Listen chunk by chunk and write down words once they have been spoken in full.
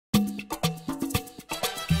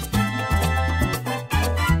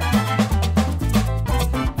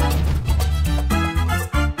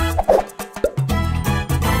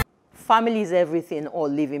Family is everything all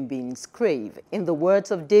living beings crave. In the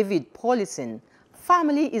words of David Powlison,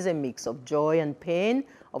 family is a mix of joy and pain,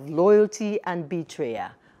 of loyalty and betrayal,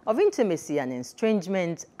 of intimacy and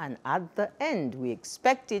estrangement, and at the end we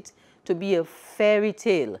expect it to be a fairy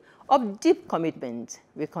tale of deep commitment,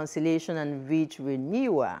 reconciliation, and rich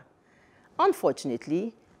renewal.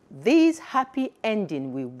 Unfortunately, this happy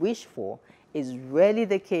ending we wish for is rarely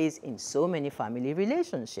the case in so many family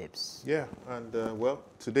relationships. Yeah, and well,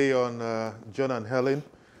 today on John and Helen,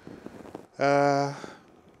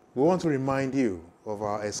 we want to remind you of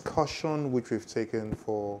our excursion which we've taken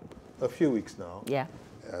for a few weeks now. Yeah.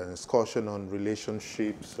 An excursion on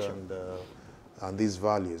relationships and these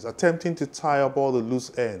values, attempting to tie up all the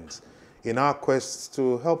loose ends in our quest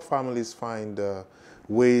to help families find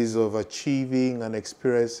ways of achieving and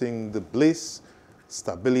experiencing the bliss,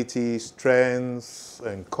 stability, strength,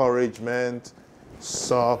 encouragement,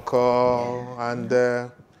 succor, and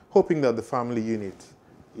hoping that the family unit,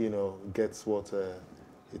 gets what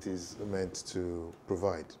it is meant to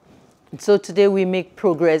provide. So today we make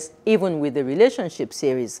progress even with the relationship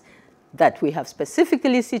series that we have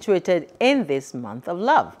specifically situated in this month of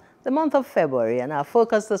love, the month of February, and our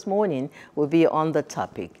focus this morning will be on the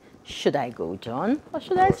topic, should I go, John, or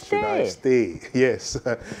should I stay? Should I stay? Yes.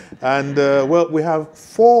 And well, we have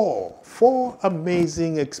four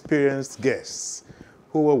amazing experienced guests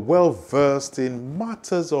who are well versed in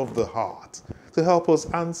matters of the heart to help us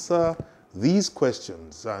answer these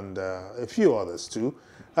questions and a few others too,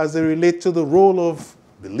 as they relate to the role of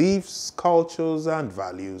beliefs, cultures, and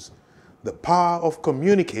values, the power of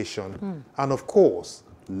communication, and of course,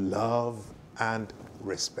 love and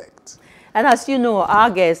respect. And as you know, our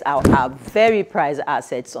guests are our very prized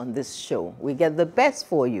assets on this show. We get the best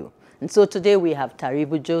for you. And so today we have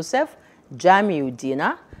Taribu Joseph, Jami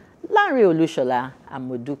Udina, Larry Olushola, and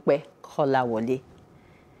Modupe Kolawole.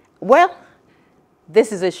 Well,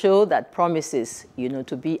 this is a show that promises,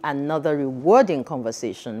 to be another rewarding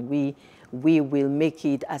conversation. We will make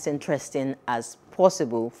it as interesting as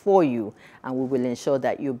possible for you, and we will ensure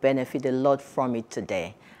that you benefit a lot from it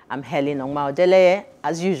today. I'm Helen Ongmaudeleye,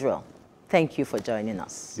 as usual. Thank you for joining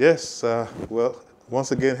us. Yes, well,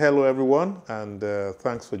 once again, hello everyone, and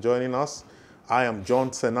thanks for joining us. I am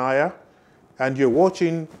John Senaya, and you're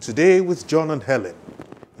watching Today with John and Helen,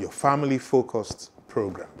 your family-focused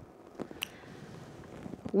program.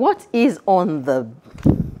 What is on the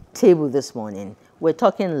table this morning? We're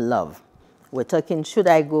talking love. We're talking, should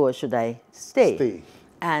I go or should I stay?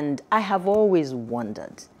 And I have always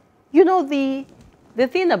wondered, the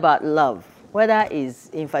thing about love, whether it's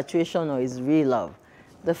infatuation or it's real love,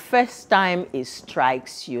 the first time it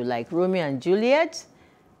strikes you, like Romeo and Juliet,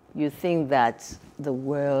 you think that the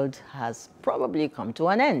world has probably come to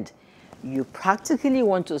an end. You practically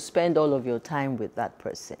want to spend all of your time with that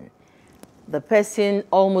person. The person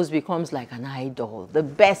almost becomes like an idol, the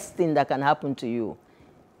best thing that can happen to you.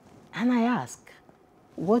 And I ask,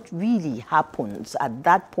 what really happens at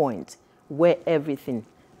that point where everything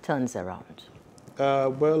turns around?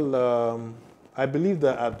 I believe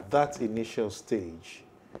that at that initial stage,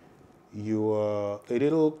 you are a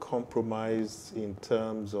little compromised in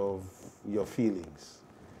terms of your feelings.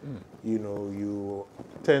 You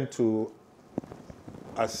tend to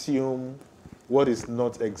assume what is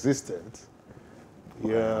not existent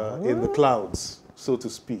in the clouds, so to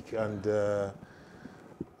speak. And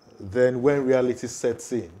then when reality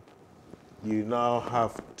sets in, you now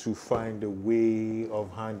have to find a way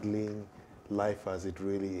of handling life as it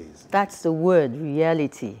really is. That's the word,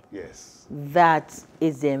 reality. Yes. That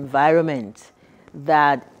is the environment.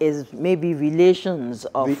 That is maybe relations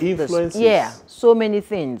of the influences. Yeah, so many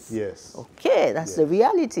things. Yes. Okay, that's the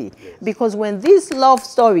reality. Yes. Because when this love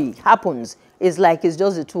story happens, it's like it's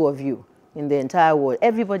just the two of you in the entire world.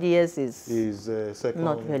 Everybody else is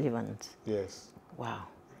not relevant. Yes. Wow.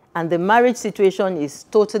 And the marriage situation is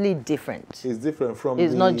totally different. It's different from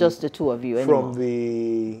it's not just the two of you anymore.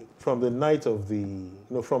 From the night of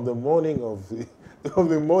from the morning of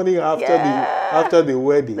the morning after the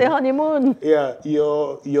wedding. The honeymoon. Yeah,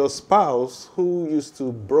 your spouse who used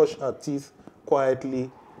to brush her teeth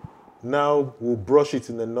quietly now will brush it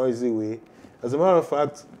in a noisy way. As a matter of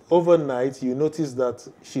fact, overnight you notice that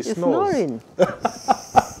she snores. Snoring.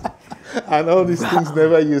 And all these things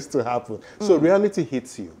never used to happen. So reality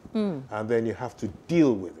hits you, and then you have to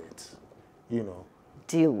deal with it,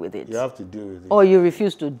 Deal with it. You have to deal with it. Or you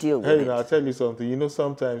refuse to deal with it. I'll tell you something.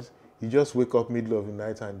 Sometimes you just wake up middle of the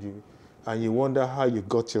night and you wonder how you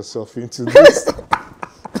got yourself into this.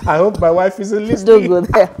 I hope my wife isn't listening. Don't go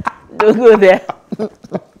there. Don't go there.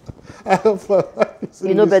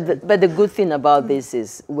 You know, but the good thing about this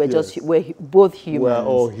is we're both humans. We're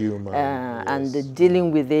all human. And the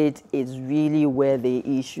dealing with it is really where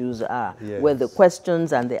the issues are, where the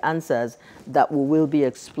questions and the answers that we will be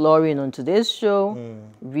exploring on today's show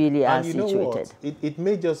really are situated. Know what? It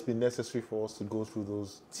may just be necessary for us to go through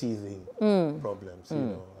those teething problems,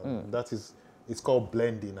 you know. That is, it's called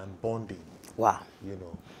blending and bonding. Wow. You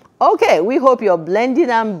know. Okay, we hope you're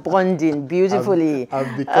blending and bonding beautifully.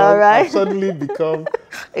 I've suddenly become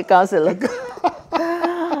a counselor.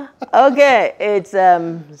 Okay, it's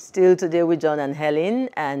still today with John and Helen,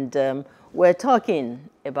 and we're talking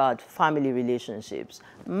about family relationships.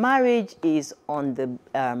 Marriage is on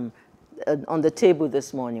the table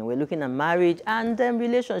this morning. We're looking at marriage and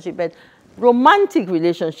relationship, but romantic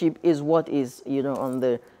relationship is what is, you know, on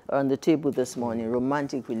the table this morning.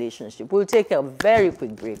 Romantic relationship. We'll take a very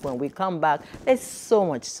quick break. When we come back, there's so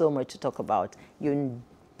much to talk about.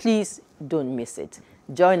 Please don't miss it.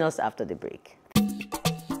 Join us after the break.